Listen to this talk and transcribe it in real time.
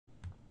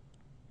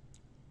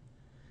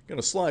going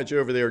to slide you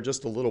over there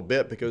just a little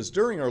bit because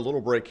during our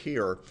little break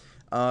here,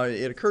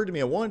 it occurred to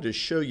me I wanted to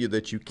show you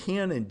that you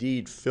can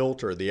indeed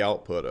filter the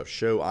output of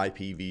show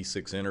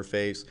IPv6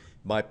 interface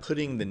by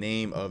putting the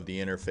name of the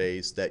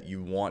interface that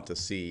you want to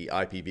see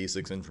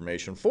IPv6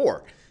 information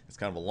for. It's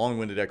kind of a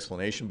long-winded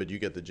explanation, but you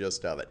get the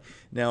gist of it.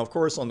 Now, of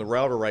course, on the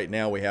router right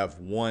now, we have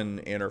one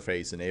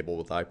interface enabled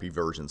with IP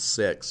version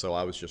 6, so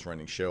I was just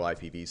running show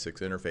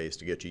IPv6 interface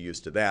to get you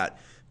used to that.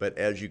 But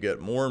as you get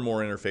more and more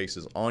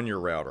interfaces on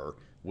your router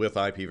with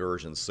IP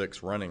version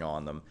 6 running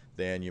on them,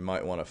 then you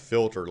might want to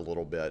filter it a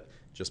little bit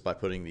just by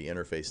putting the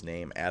interface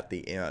name at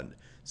the end.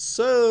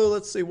 So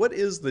let's see, what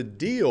is the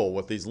deal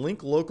with these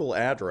link local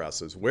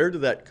addresses? Where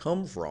did that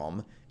come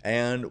from?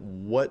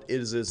 And what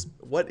is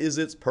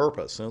its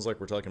purpose? Sounds like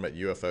we're talking about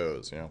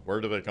UFOs.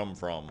 Where do they come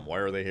from? Why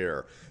are they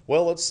here?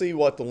 Well, let's see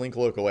what the link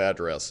local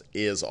address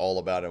is all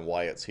about and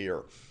why it's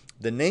here.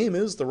 The name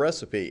is the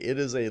recipe. It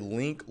is a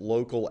link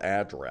local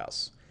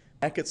address.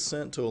 Packets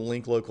sent to a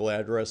link local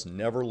address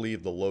never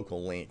leave the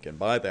local link. And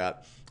by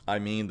that, I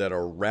mean that a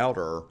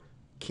router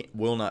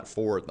will not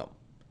forward them.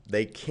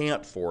 They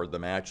can't forward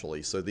them,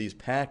 actually. So these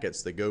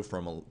packets that go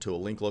to a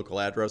link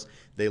local address,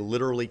 they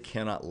literally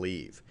cannot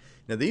leave.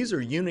 Now, these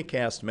are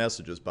unicast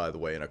messages, by the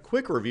way, and a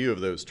quick review of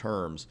those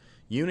terms.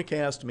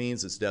 Unicast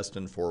means it's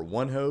destined for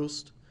one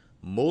host.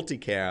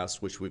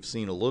 Multicast, which we've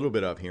seen a little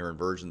bit of here in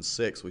version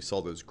 6, we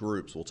saw those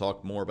groups. We'll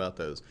talk more about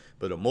those.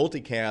 But a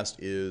multicast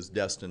is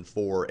destined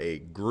for a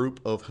group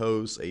of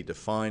hosts, a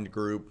defined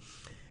group.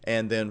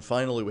 And then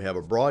finally, we have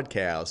a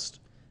broadcast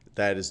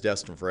that is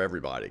destined for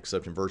everybody,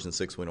 except in version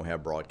 6 we don't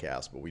have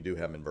broadcast, but we do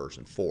have in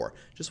version 4.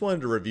 Just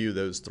wanted to review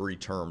those three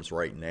terms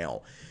right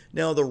now.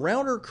 Now, the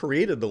router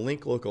created the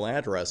link local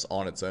address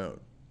on its own.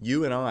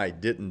 You and I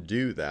didn't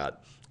do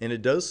that, and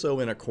it does so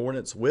in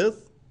accordance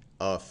with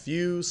a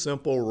few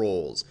simple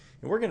rules.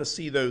 And we're going to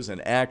see those in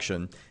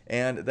action,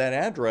 and that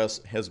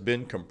address has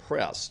been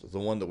compressed, the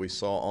one that we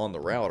saw on the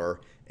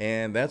router,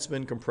 and that's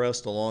been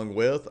compressed along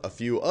with a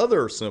few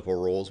other simple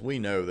rules. We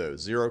know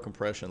those: zero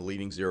compression,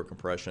 leading zero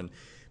compression.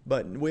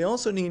 But we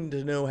also need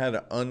to know how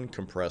to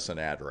uncompress an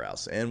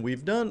address, and we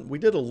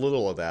did a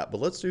little of that,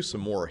 but let's do some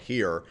more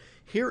here.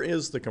 Here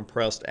is the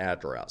compressed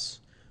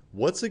address.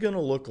 What's it going to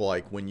look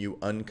like when you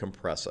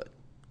uncompress it?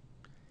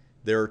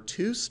 There are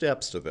two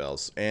steps to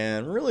this,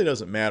 and it really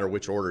doesn't matter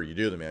which order you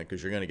do them in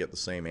because you're going to get the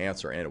same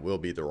answer, and it will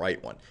be the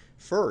right one.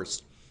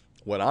 First,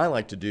 what I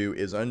like to do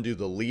is undo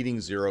the leading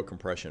zero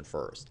compression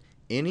first.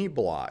 Any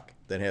block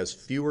that has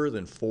fewer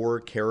than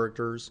 4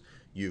 characters,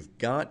 you've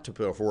got to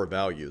put 4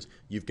 values.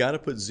 You've got to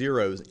put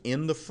zeros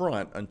in the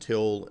front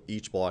until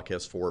each block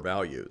has 4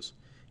 values.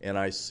 And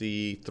I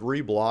see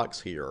 3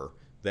 blocks here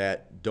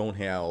that don't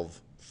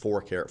have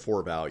 4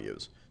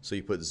 values. So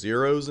you put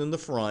zeros in the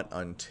front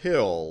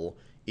until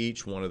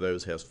each one of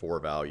those has 4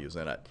 values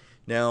in it.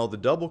 Now, the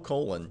double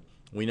colon,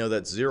 we know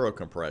that's zero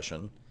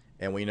compression,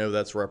 and we know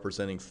that's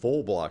representing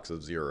full blocks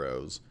of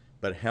zeros,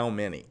 but how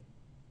many?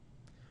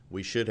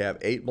 We should have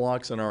 8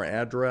 blocks in our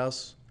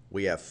address.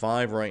 We have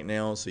 5 right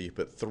now, so you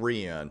put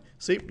 3 in.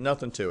 See,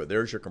 nothing to it.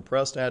 There's your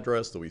compressed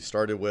address that we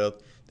started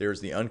with. There's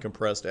the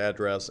uncompressed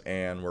address,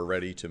 and we're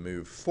ready to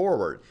move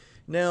forward.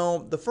 Now,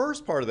 the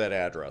first part of that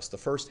address, the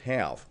first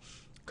half,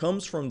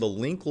 comes from the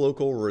link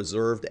local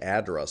reserved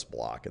address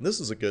block. And this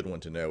is a good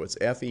one to know. It's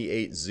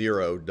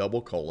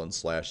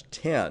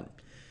FE80:10.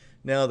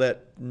 Now,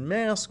 that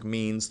mask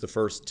means the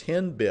first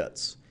 10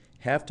 bits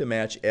have to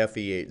match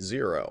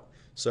FE80.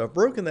 So I've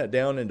broken that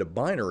down into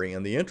binary,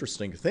 and the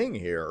interesting thing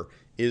here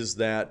is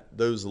that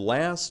those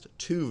last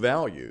 2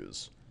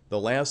 values, the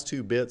last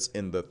 2 bits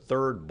in the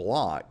third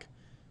block,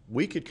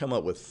 we could come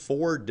up with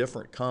 4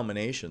 different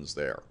combinations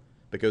there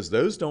because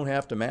those don't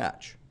have to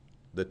match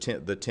the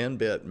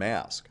 10-bit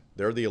mask.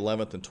 They're the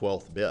 11th and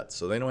 12th bits,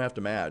 so they don't have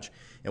to match.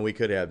 And we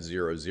could have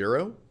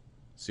 00,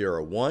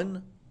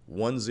 01,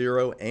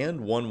 10, and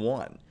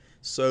 11.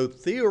 So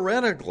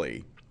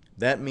theoretically,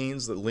 that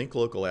means that link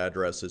local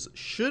addresses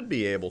should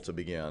be able to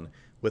begin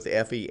with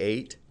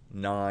FE8,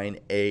 9,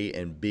 A,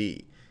 and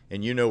B.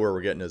 And you know where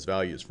we're getting those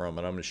values from,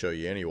 and I'm going to show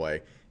you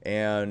anyway.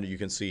 And you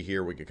can see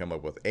here we could come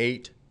up with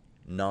 8,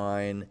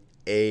 9,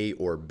 A,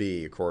 or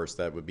B. Of course,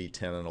 that would be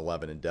 10 and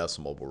 11 in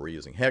decimal, but we're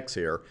using hex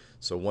here.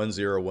 So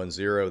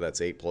 1010,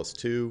 that's 8 plus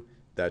 2,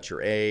 that's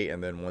your A,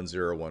 and then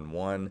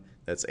 1011,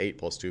 that's 8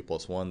 plus 2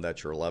 plus 1,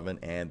 that's your 11,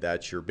 and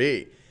that's your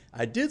B.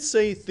 I did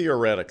say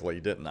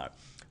theoretically, didn't I?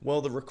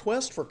 Well, the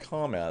request for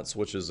comments,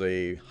 which is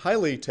a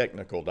highly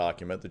technical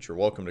document that you're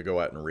welcome to go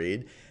out and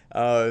read,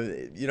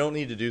 you don't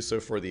need to do so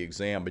for the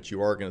exam, but you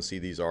are going to see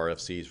these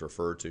RFCs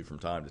referred to from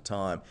time to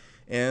time.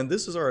 And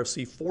this is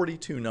RFC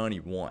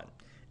 4291.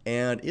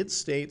 And it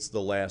states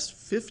the last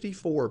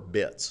 54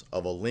 bits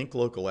of a link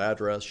local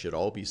address should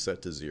all be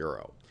set to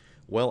 0.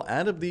 Well,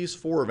 out of these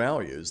 4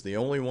 values, the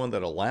only one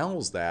that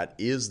allows that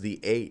is the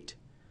 8.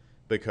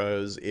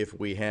 Because if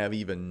we have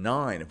even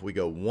 9, if we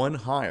go 1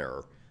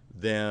 higher,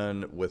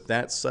 then with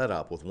that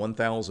setup, with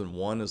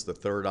 1001 as the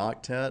third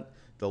octet,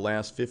 the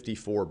last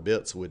 54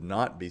 bits would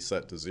not be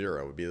set to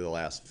 0. It would be the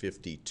last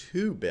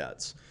 52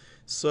 bits.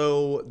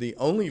 So the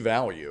only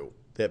value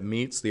that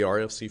meets the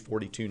RFC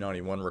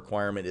 4291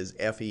 requirement is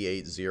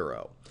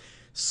FE80.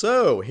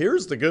 So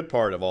here's the good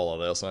part of all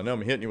of this. I know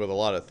I'm hitting you with a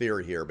lot of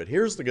theory here, but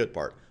here's the good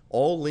part.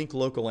 All link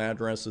local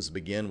addresses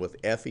begin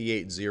with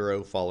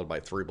FE80 followed by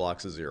 3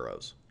 blocks of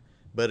zeros.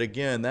 But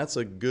again, that's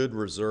a good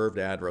reserved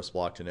address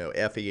block to know,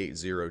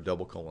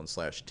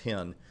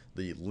 FE80:10,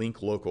 the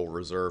link local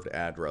reserved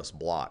address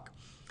block.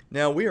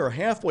 Now we are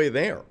halfway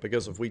there,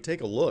 because if we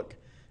take a look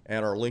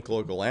at our link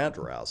local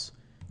address,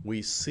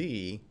 we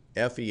see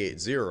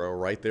FE80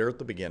 right there at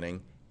the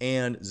beginning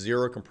and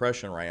zero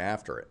compression right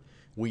after it.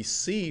 We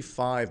see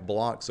 5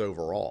 blocks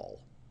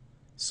overall.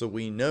 So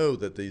we know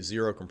that the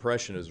zero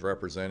compression is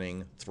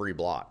representing 3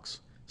 blocks.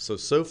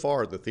 So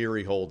far the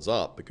theory holds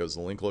up because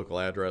the link local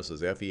address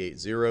is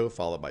FE80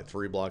 followed by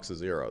 3 blocks of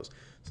zeros.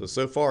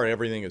 So far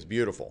everything is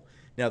beautiful.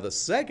 Now the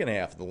second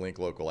half of the link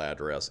local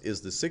address is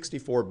the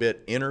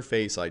 64-bit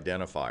interface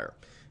identifier.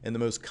 And the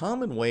most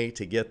common way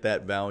to get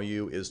that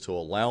value is to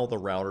allow the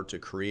router to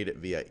create it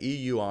via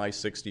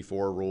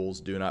EUI64 rules.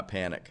 Do not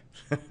panic.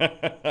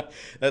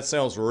 That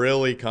sounds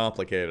really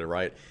complicated,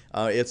 right?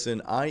 It's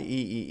an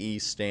IEEE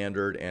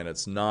standard, and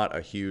it's not a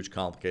huge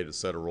complicated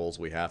set of rules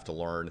we have to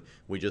learn.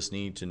 We just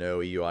need to know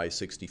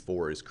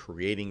EUI64 is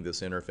creating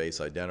this interface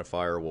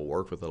identifier. We'll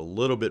work with it a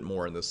little bit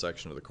more in this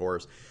section of the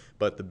course.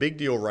 But the big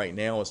deal right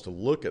now is to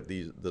look at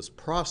this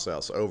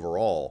process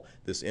overall,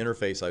 this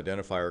interface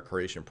identifier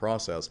creation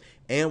process,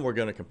 and we're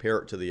going to compare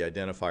it to the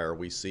identifier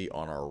we see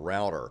on our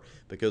router.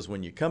 Because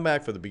when you come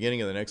back for the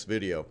beginning of the next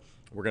video,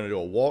 we're going to do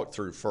a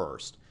walkthrough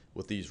first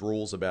with these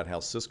rules about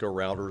how Cisco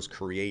routers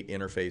create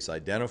interface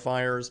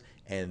identifiers,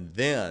 and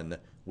then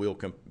we'll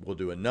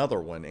do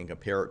another one and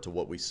compare it to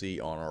what we see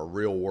on our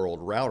real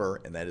world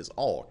router, and that is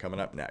all coming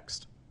up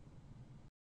next.